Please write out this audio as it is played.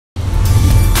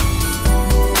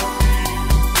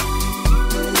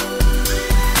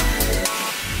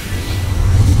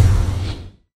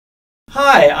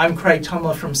Hi, I'm Craig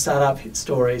Tomler from Startup Hit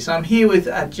Stories. I'm here with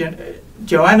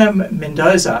Jhoanna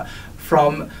Mendoza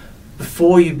from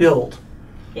Before You Build.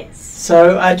 Yes.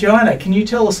 So, Jhoanna, can you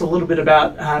tell us a little bit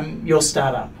about your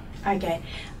startup? Okay.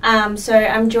 So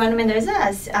I'm Jhoanna Mendoza,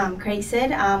 as Craig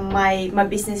said. My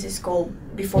business is called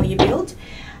Before You Build.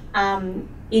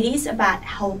 It is about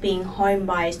helping home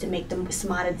buyers to make the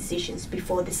smarter decisions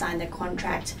before they sign the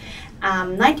contract.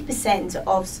 90%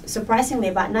 of, surprisingly,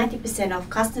 about 90% of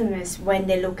customers, when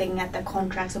they're looking at the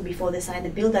contracts or before they sign the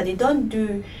builder, they don't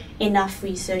do enough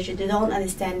research, or they don't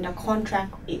understand the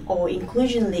contract or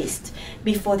inclusion list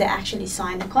before they actually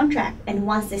sign the contract. And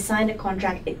once they sign the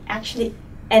contract, it actually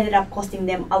ended up costing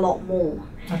them a lot more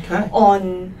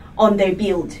on their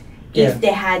build. If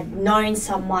they had known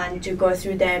someone to go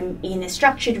through them in a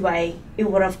structured way, it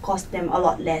would have cost them a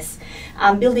lot less.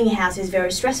 Building a house is very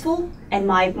stressful, and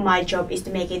my job is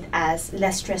to make it as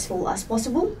less stressful as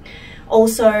possible.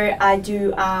 Also, I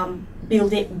do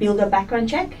builder background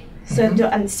check, so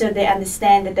they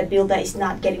understand that the builder is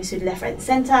not getting sued left, right, and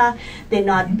center. They're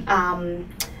not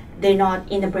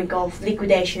in the brink of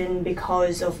liquidation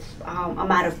because of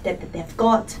amount of debt that they've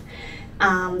got.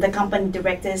 The company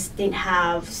directors didn't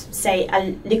have, say,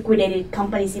 liquidated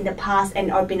companies in the past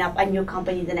and open up a new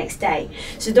company the next day.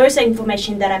 So those are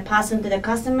information that I pass on to the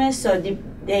customers, so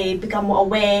they become more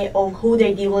aware of who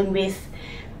they're dealing with,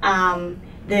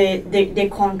 their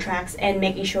contracts, and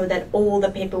making sure that all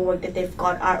the paperwork that they've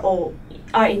got are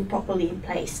properly in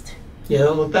place. Yeah,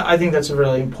 look, I think that's a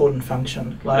really important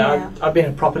function. I've been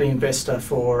a property investor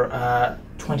for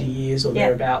 20 years or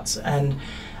thereabouts, and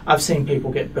I've seen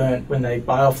people get burnt when they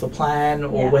buy off the plan,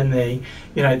 or when where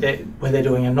they're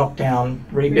doing a knockdown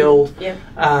rebuild.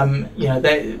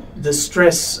 The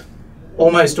stress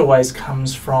almost always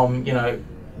comes from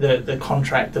the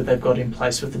contract that they've got in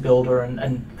place with the builder,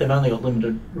 and they've only got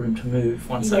limited room to move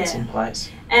once that's in place.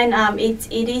 And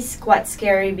it is quite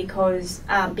scary because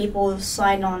people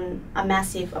sign on a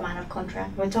massive amount of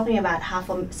contract. We're talking about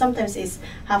sometimes it's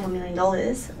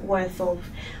 $500,000 worth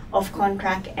of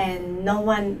contract, and no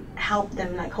one helped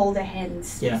them hold their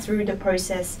hands through the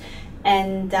process.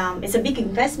 And it's a big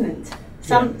investment.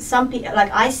 Some people,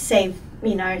 like I saved,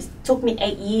 it took me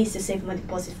 8 years to save my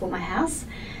deposit for my house,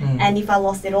 and if I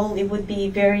lost it all, it would be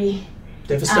very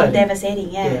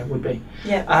devastating. Yeah, it would be.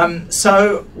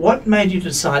 So what made you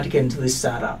decide to get into this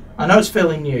startup? I know it's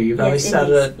fairly new. You've only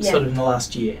started it sort of in the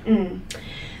last year.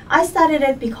 I started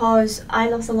it because I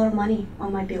lost a lot of money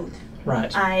on my build.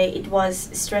 Right. It was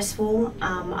stressful.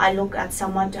 I looked at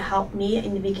someone to help me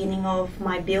in the beginning of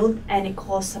my build, and it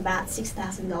cost about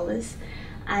 $6,000.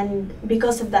 And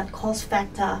because of that cost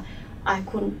factor, I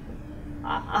couldn't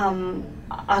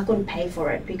pay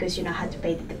for it, because I had to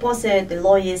pay the deposit, the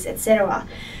lawyers, etc.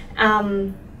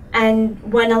 And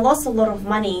when I lost a lot of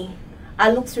money, I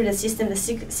looked through the system. The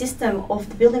system of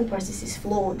the building process is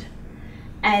flawed,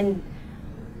 and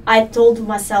I told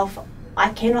myself, I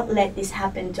cannot let this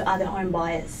happen to other home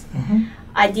buyers.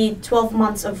 I did 12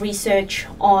 months of research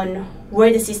on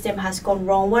where the system has gone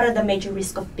wrong, what are the major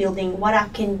risks of building, what I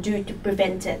can do to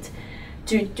prevent it,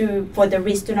 for the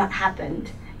risk to not happen.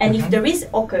 And if the risk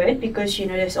occurred, because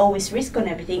there's always risk on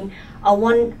everything, I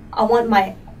want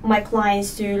my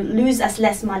clients to lose as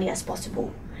less money as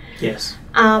possible. Yes.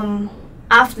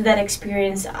 After that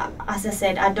experience, as I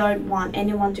said, I don't want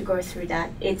anyone to go through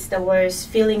that. It's the worst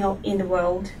feeling in the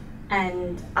world.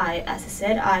 And as I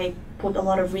said, I put a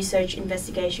lot of research,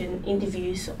 investigation,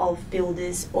 interviews of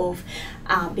builders, of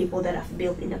people that have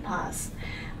built in the past.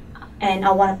 And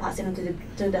I want to pass it on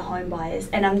to the home buyers.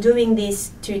 And I'm doing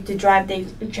this to drive the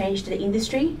change to the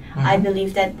industry. I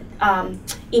believe that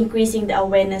increasing the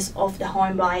awareness of the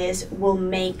home buyers will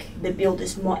make the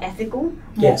builders more ethical,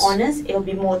 more honest. It'll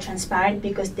be more transparent,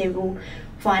 because they will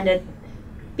find that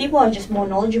people are just more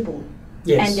knowledgeable.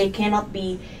 And they cannot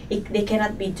be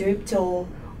duped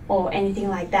or anything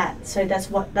like that. So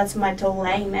that's my total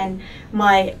aim, and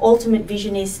my ultimate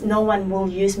vision is no one will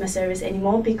use my service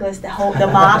anymore, because the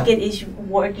market is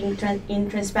working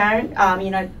transparent,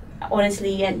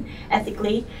 honestly and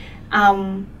ethically.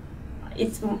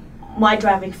 It's my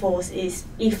driving force is,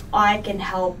 if I can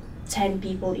help 10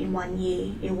 people in 1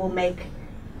 year, it will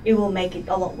make it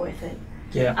a lot worth it.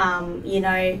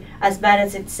 As bad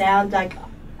as it sounds, like,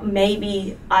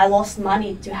 maybe I lost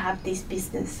money to have this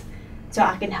business so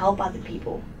I can help other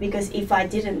people, because if I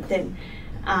didn't, then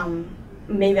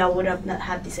maybe I would have not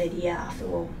had this idea after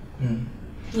all.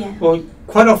 Well,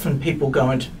 quite often people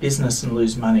go into business and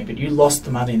lose money, but you lost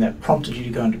the money that prompted you to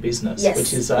go into business,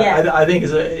 which is I think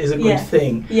is a good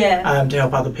thing to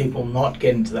help other people not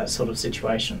get into that sort of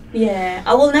situation.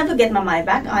 I will never get my money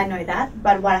back, I know that,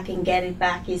 but what I can get it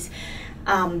back is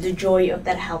the joy of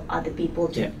that help other people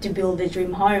to build their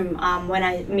dream home. When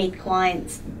I meet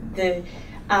clients, the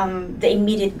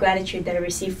immediate gratitude that I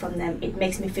receive from them, it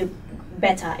makes me feel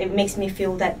better. It makes me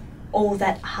feel that all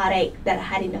that heartache that I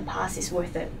had in the past is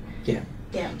worth it. Yeah.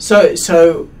 Yeah.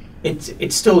 So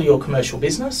it's still your commercial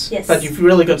business, yes, but you've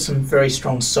really got some very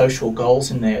strong social goals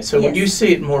in there. So would you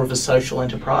see it more of a social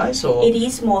enterprise, or it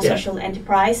is more social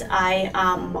enterprise?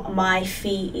 My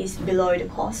fee is below the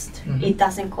cost. It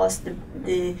doesn't cost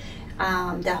the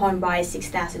home buyer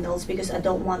 $6,000 because I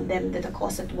don't want them the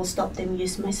cost that will stop them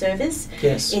use my service.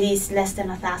 Yes, it is less than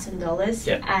 $1,000.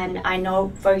 Yep. And I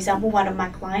know, for example, one of my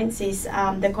clients is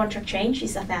the contract change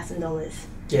is $1,000.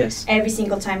 Yes. Every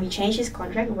single time you change his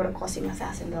contract, it would have cost him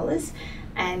 $1,000,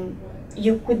 and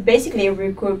you could basically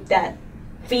recoup that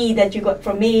fee that you got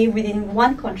from me within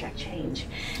one contract change.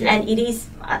 Yeah. And it is,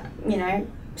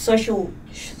 social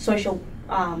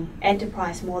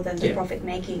enterprise more than the profit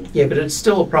making. Yeah, but it's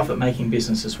still a profit making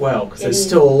business as well, because there's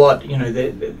still a lot.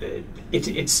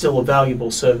 It's still a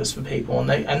valuable service for people,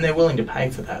 and they're willing to pay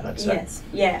for that, I'd say. Yes,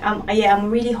 yeah.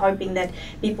 I'm really hoping that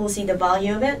people see the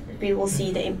value of it, people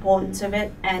see the importance of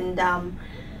it, and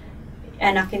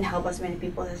I can help as many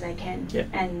people as I can,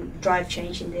 and drive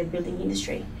change in the building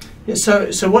industry. Yeah,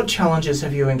 so what challenges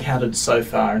have you encountered so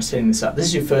far in setting this up? This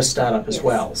is your first startup as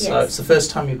well, so it's the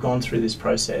first time you've gone through this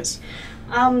process.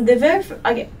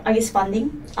 I guess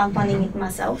funding. I'm funding it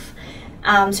myself,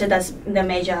 so that's the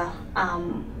major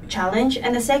challenge.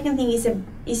 And the second thing is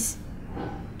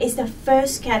the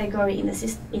first category in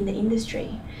the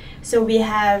industry. So we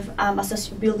have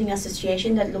building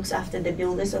association that looks after the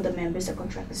builders or the members or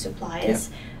contractor suppliers.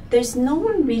 Yep. There's no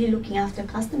one really looking after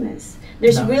customers.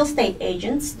 There's real estate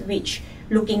agents which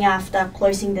looking after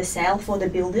closing the sale for the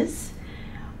builders,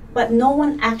 but no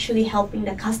one actually helping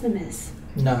the customers.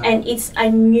 No. And it's a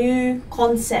new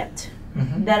concept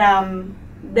that I'm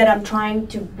trying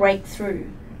to break through.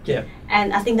 Yeah.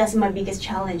 And I think that's my biggest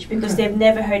challenge, because they've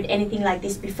never heard anything like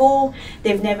this before.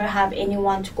 They've never had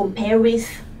anyone to compare with.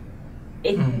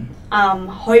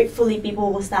 Hopefully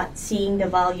people will start seeing the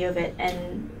value of it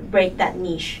and break that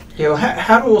niche. Yeah, well,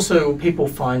 how do also people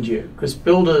find you? Because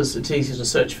builders, it's easy to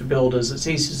search for builders, it's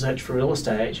easy to search for real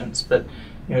estate agents, but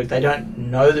they don't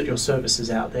know that your service is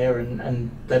out there,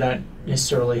 and they don't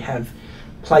necessarily have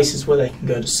places where they can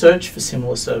go to search for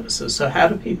similar services. So how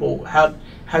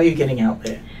are you getting out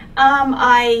there?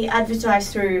 I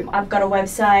advertise through, I've got a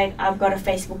website, I've got a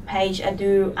Facebook page, I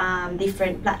do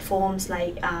different platforms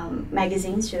like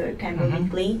magazines, so Canberra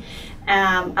Weekly.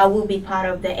 I will be part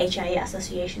of the HIA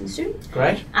Association soon.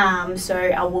 Great. So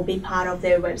I will be part of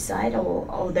their website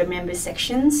or their member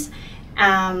sections.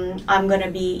 I'm going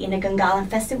to be in a Gungahlin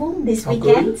Festival this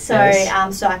weekend, so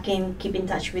so I can keep in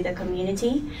touch with the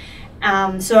community.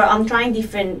 So I'm trying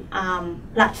different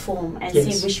platform and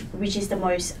see which is the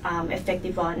most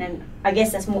effective one, and I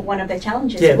guess that's one of the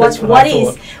challenges. Yeah,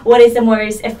 what is the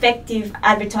most effective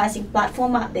advertising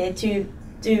platform out there to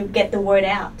get the word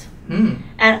out?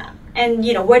 And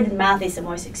word of mouth is the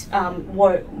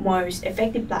most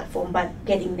effective platform, but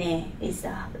getting there is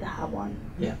the hard one.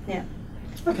 Yeah.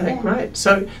 Okay, great.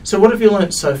 So what have you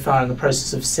learnt so far in the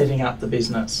process of setting up the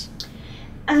business?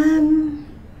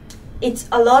 It's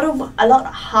a lot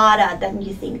harder than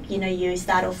you think. You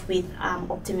start off with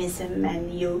optimism,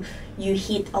 and you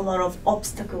hit a lot of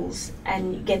obstacles,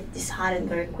 and you get disheartened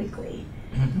very quickly.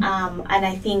 And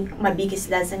I think my biggest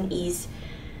lesson is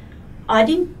I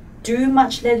didn't do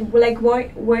much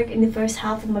work in the first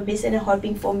half of my business, and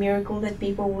hoping for a miracle that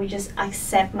people will just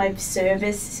accept my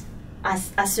service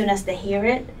as soon as they hear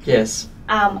it. Yes.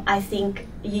 I think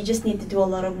you just need to do a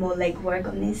lot of more legwork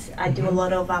on this. I do a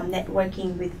lot of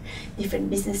networking with different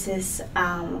businesses,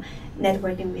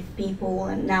 networking with people,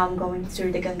 and now I'm going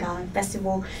through the Gungahlin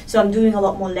Festival. So I'm doing a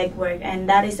lot more legwork, and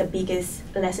that is the biggest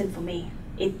lesson for me.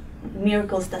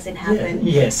 Miracles doesn't happen.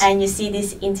 Yes. And you see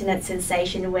this internet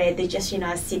sensation where they just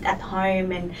sit at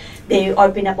home and they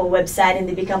open up a website and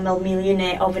they become a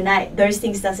millionaire overnight. Those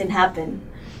things doesn't happen.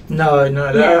 No.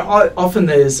 Often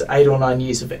there's 8 or 9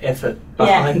 years of effort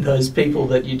behind those people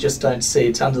that you just don't see.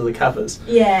 It's under the covers.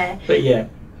 Yeah. But yeah.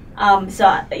 I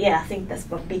think that's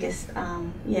my biggest.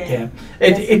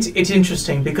 It's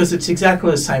interesting because it's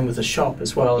exactly the same with a shop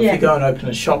as well. If you go and open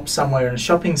a shop somewhere in a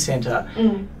shopping centre,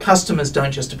 customers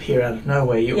don't just appear out of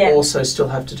nowhere. You also still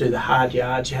have to do the hard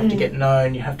yards. You have to get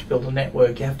known. You have to build a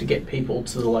network. You have to get people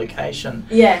to the location.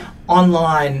 Yeah.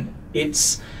 Online,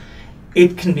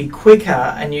 it can be quicker,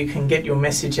 and you can get your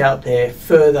message out there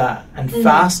further and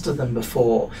faster than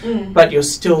before, but you're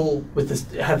still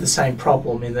have the same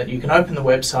problem in that you can open the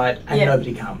website and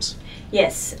nobody comes.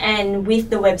 Yes, and with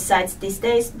the websites these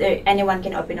days, anyone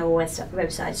can open a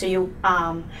website. So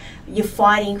you're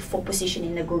fighting for position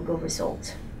in the Google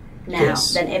result now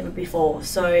than ever before.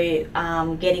 So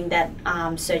getting that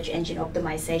search engine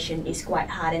optimization is quite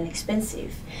hard and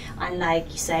expensive.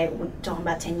 Unlike, say, we're talking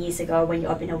about 10 years ago, when you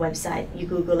open a website, you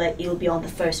Google it, you'll be on the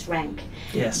first rank.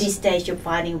 Yes. These days, you're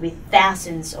fighting with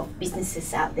thousands of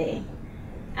businesses out there.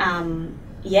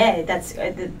 Yeah,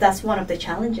 that's one of the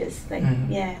challenges. Like,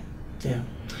 yeah.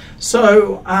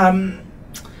 So I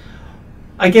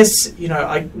guess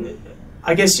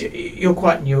I guess you're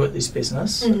quite new at this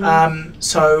business.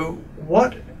 So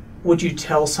what would you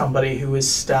tell somebody who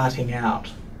is starting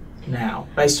out now,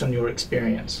 based on your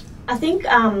experience? I think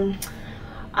I'm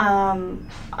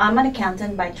an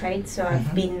accountant by trade, so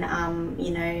I've been,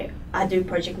 I do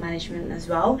project management as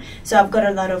well. So I've got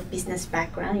a lot of business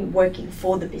background, working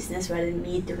for the business rather than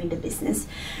me doing the business.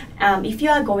 If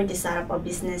you are going to start up a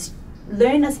business,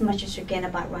 learn as much as you can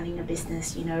about running a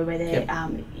business. Whether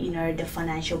the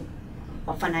financial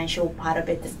part of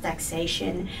it, the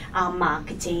taxation,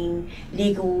 marketing,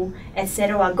 legal,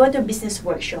 etc. Go to a business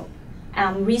workshop.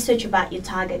 Research about your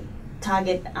target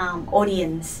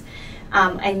audience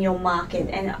and your market,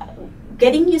 and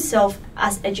getting yourself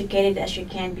as educated as you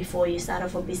can before you start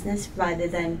off a business, rather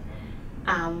than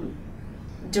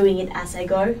doing it as I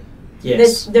go.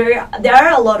 Yes. There are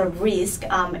a lot of risk.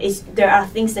 There are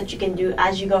things that you can do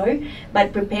as you go,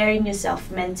 but preparing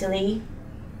yourself mentally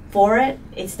for it,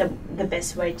 it's the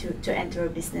best way to enter a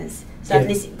business. So at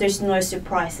least there's no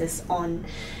surprises on,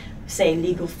 say,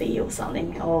 legal fee or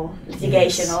something, or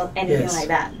litigation or anything like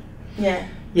that.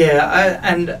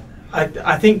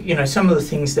 I think some of the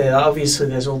things there, obviously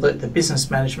there's all the business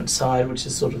management side, which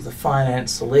is sort of the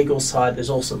finance, the legal side. There's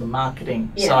also the marketing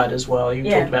side as well. You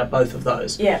talked about both of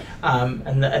those.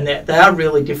 And they are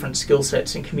really different skill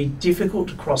sets, and can be difficult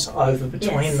to cross over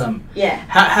between them.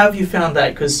 How have you found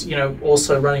that? Because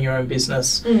also running your own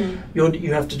business,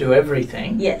 you have to do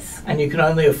everything. And you can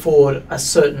only afford a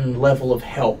certain level of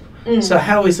help. So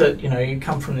how is it, you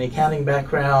come from the accounting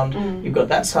background, you've got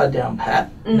that side down pat,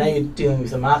 now you're dealing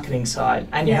with the marketing side,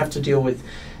 and you have to deal with,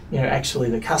 actually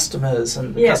the customers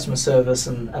and the customer service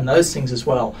and those things as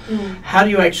well. How do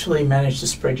you actually manage to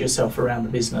spread yourself around the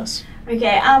business?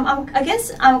 Okay, I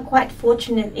guess I'm quite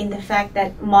fortunate in the fact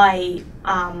that my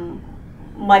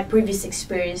previous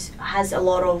experience has a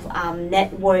lot of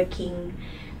networking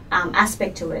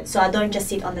aspect to it. So I don't just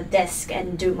sit on the desk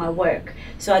and do my work.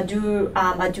 So I do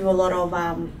a lot of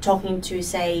talking to,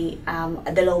 say,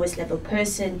 the lowest level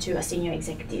person to a senior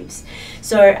executives.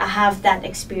 So I have that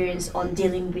experience on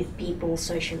dealing with people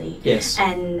socially.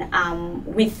 And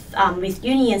with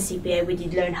uni and CPA, we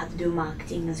did learn how to do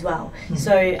marketing as well.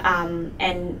 So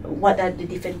and what are the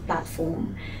different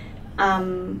platforms.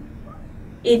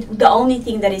 The only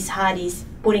thing that is hard is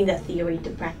putting that theory to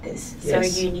practice. So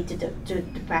you need to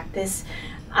practice.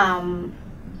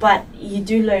 But you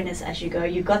do learn as you go.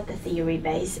 You got the theory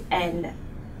base, and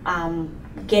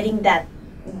getting the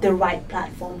right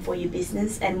platform for your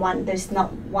business. And there's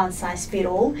not one size fit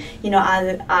all.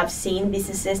 I've seen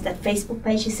businesses that Facebook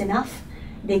page is enough.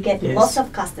 They get lots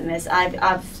of customers.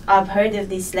 I've heard of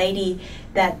this lady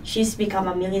that she's become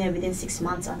a millionaire within 6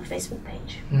 months on a Facebook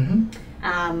page.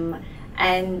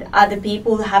 And other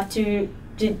people have to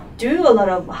do a lot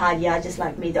of hard yards, just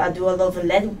like me. I do a lot of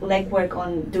legwork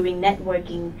on doing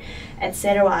networking,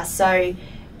 etc. So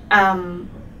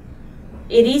it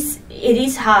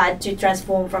is hard to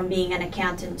transform from being an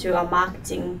accountant to a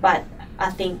marketing, but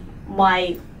I think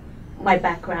my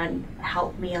background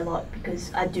helped me a lot,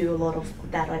 because I do a lot of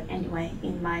that anyway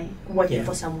in my working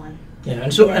for someone.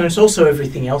 And it's also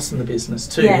everything else in the business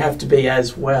too. You have to be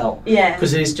as well.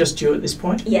 Because it is just you at this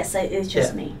point. Yes, it's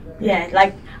just me.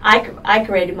 Like I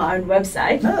created my own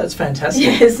website. No, that's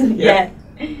fantastic.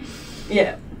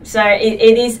 So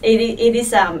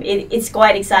it's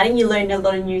quite exciting. You learn a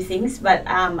lot of new things. But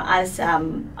as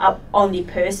a only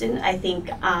person, I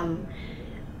think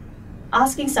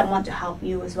asking someone to help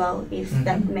you as well, if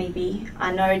that may be.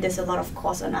 I know there's a lot of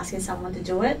cost on asking someone to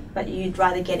do it, but you'd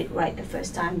rather get it right the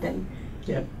first time than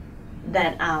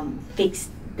fix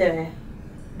the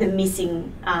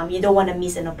missing. You don't want to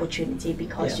miss an opportunity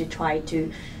because you try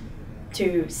to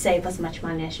save as much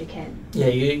money as you can.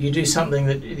 You do something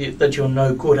that you're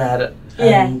no good at it,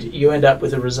 and you end up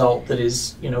with a result that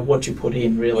is what you put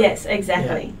in, really. Yes,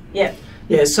 exactly.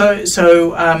 Yeah, so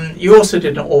you also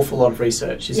did an awful lot of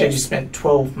research. You said you spent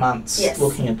 12 months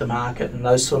looking at the market and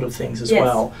those sort of things as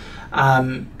well.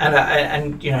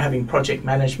 And you know, having project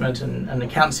management and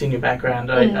accountancy in your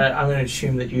background, I'm going to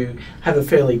assume that you have a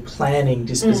fairly planning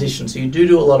disposition. So you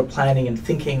do a lot of planning and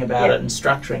thinking about it and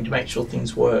structuring to make sure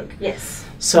things work. Yes.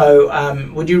 So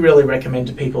would you really recommend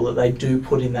to people that they do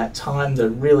put in that time to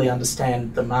really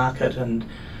understand the market and,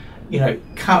 you know,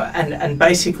 and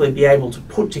basically be able to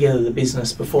put together the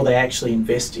business before they actually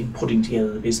invest in putting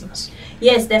together the business?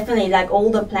 Yes, definitely. Like,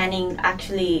 all the planning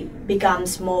actually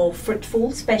becomes more fruitful,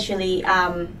 especially,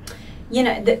 you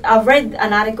know, I've read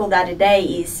an article the other day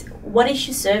is, what is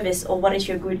your service or what is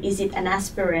your good? Is it an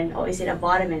aspirin or is it a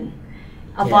vitamin?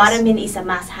 A vitamin is a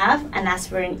must-have, an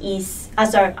aspirin is,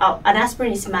 an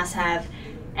aspirin is must-have,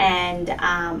 and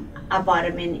a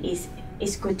vitamin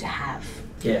is good to have.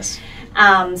 Yes.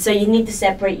 So you need to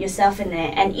separate yourself in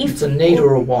there, and if it's a need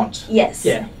or a want. Yes.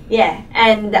 Yeah. Yeah,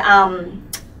 and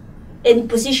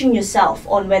position yourself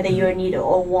on whether you're a need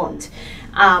or want,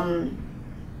 and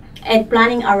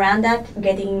planning around that.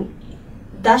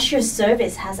 Does your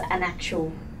service has an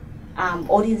actual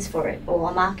audience for it or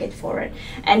a market for it,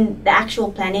 and the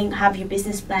actual planning. Have your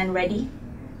business plan ready,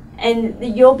 and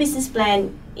your business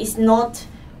plan is not.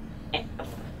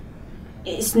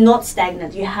 It's not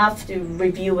stagnant. You have to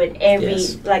review it every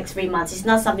like 3 months. It's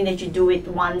not something that you do it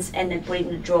once and then put it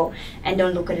in the drawer and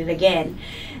don't look at it again.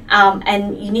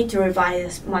 And you need to revise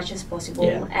as much as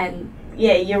possible. And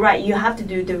yeah, you're right. You have to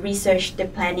do the research, the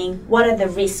planning. What are the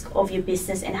risks of your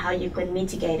business and how you can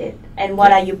mitigate it? And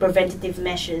what are your preventative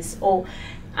measures? Or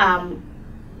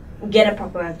get a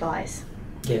proper advice.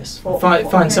 Yes,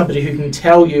 find somebody who can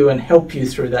tell you and help you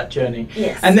through that journey.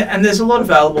 Yes. And there's a lot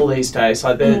available these days.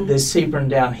 Like there's Sebren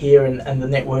down here and the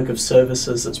network of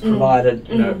services that's provided,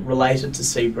 you know, related to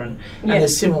Sebren. And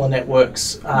there's similar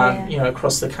networks, you know,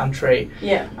 across the country.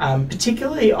 Yeah.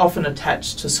 Particularly often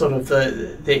attached to sort of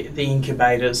the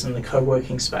incubators and the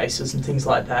co-working spaces and things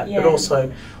like that, but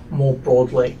also more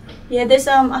broadly. Yeah, there's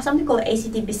something called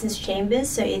ACT Business Chambers,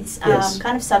 so it's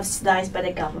kind of subsidized by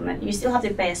the government. You still have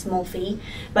to pay a small fee,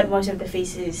 but most of the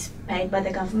fees is paid by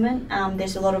the government.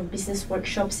 There's a lot of business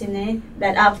workshops in there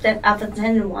that I've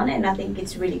attended one, and I think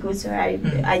it's really good. So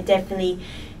I definitely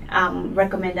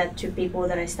recommend that to people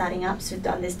that are starting up, so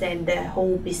to understand the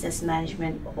whole business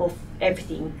management of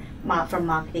everything, from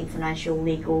marketing, financial,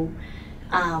 legal,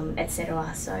 etc.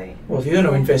 So, well, if you're going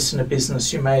to invest in a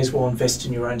business, you may as well invest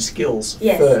in your own skills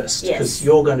first, because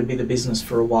you're going to be the business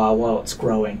for a while it's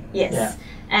growing. Yes. Yeah.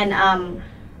 And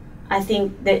I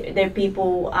think that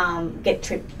people get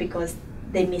tripped because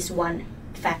they miss one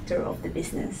factor of the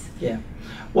business. Yeah.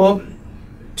 Well,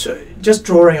 just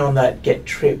drawing on that get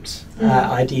tripped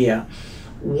idea,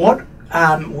 what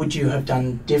would you have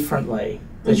done differently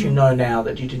that you know now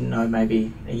that you didn't know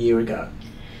maybe a year ago?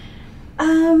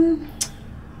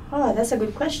 Oh, that's a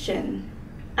good question.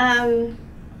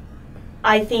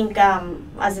 I think,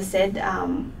 as I said,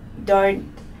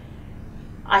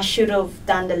 I should have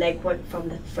done the legwork from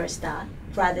the first start,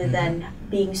 rather than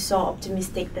being so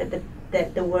optimistic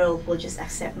that the world will just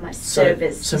accept my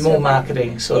service. So more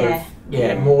marketing,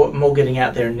 more getting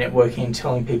out there and networking and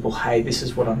telling people, hey, this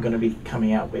is what I'm going to be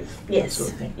coming out with. Yes. That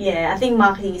sort of thing. Yeah, I think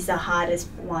marketing is the hardest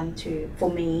one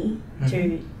for me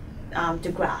to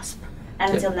grasp.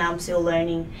 And until now, I'm still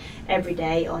learning every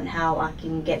day on how I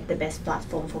can get the best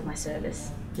platform for my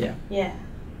service. Yeah. Yeah.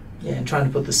 Yeah, and trying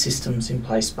to put the systems in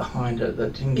place behind it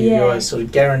that can give you a sort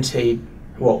of guaranteed,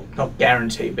 well, not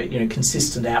guaranteed, but, you know,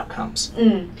 consistent outcomes.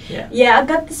 Yeah. Yeah, I've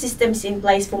got the systems in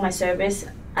place for my service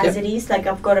as it is. Like,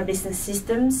 I've got a business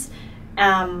systems.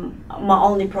 My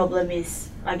only problem is,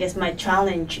 I guess my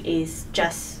challenge is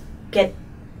just get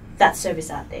that service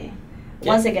out there.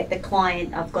 Once I get the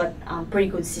client, I've got pretty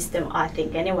good system, I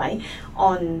think, anyway,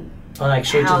 on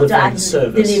actually how delivering the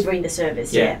service. Delivering the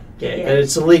service, yeah. But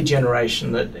it's a lead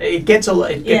generation that it gets a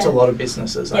lot of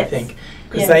businesses, I think,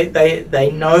 because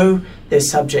they know their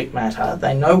subject matter,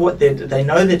 they know they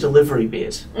know their delivery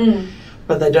bit,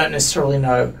 but they don't necessarily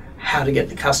know how to get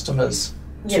the customers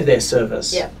to their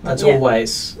service. That's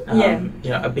always you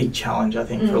know, a big challenge, I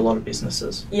think, for a lot of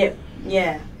businesses.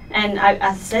 Yeah. And as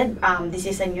I said, this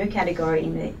is a new category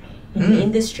in the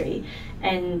industry,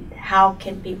 and how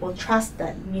can people trust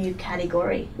that new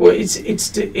category? Well,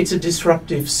 it's a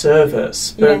disruptive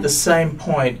service, but at the same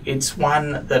point, it's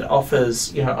one that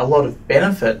offers, you know, a lot of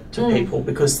benefit to people,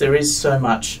 because there is so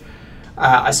much,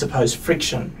 I suppose,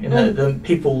 friction. You know, the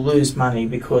people lose money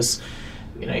because,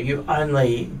 you know, you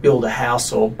only build a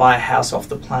house or buy a house off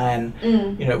the plan,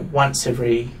 you know, once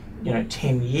every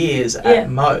 10 years at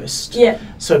most.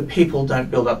 So people don't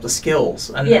build up the skills.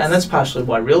 And that's partially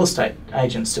why real estate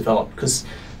agents develop, because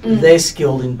they're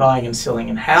skilled in buying and selling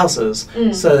in houses,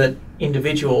 so that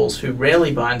individuals who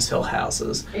rarely buy and sell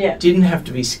houses didn't have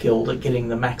to be skilled at getting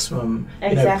the maximum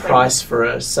price for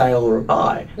a sale or a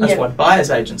buy. That's why buyers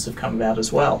agents have come about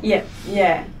as well. But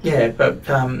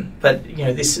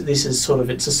this is sort of,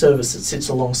 it's a service that sits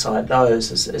alongside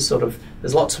those as sort of,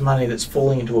 there's lots of money that's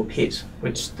falling into a pit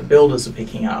which the builders are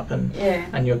picking up,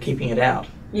 and you're keeping it out.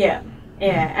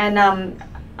 And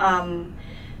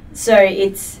so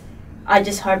it's, I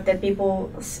just hope that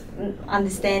people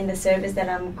understand the service that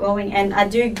I'm going, and I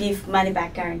do give money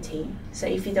back guarantee. So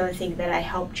if you don't think that I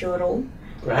helped you at all,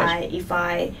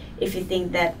 if you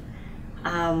think that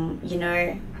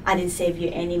I didn't save you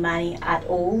any money at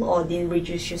all or didn't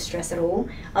reduce your stress at all,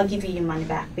 I'll give you your money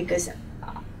back, because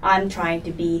I'm trying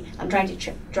to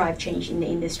drive change in the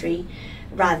industry,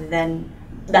 rather than,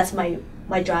 that's my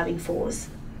driving force.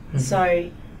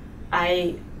 So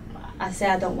I say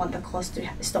I don't want the cost to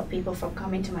stop people from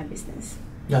coming to my business.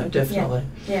 No, definitely.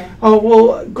 Oh,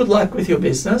 well, good luck with your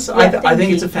business. I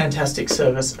think it's a fantastic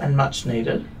service and much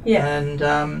needed.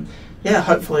 And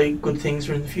hopefully good things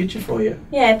are in the future for you.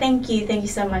 Thank you. Thank you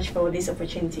so much for this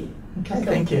opportunity. Okay,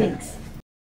 thank you. Thanks.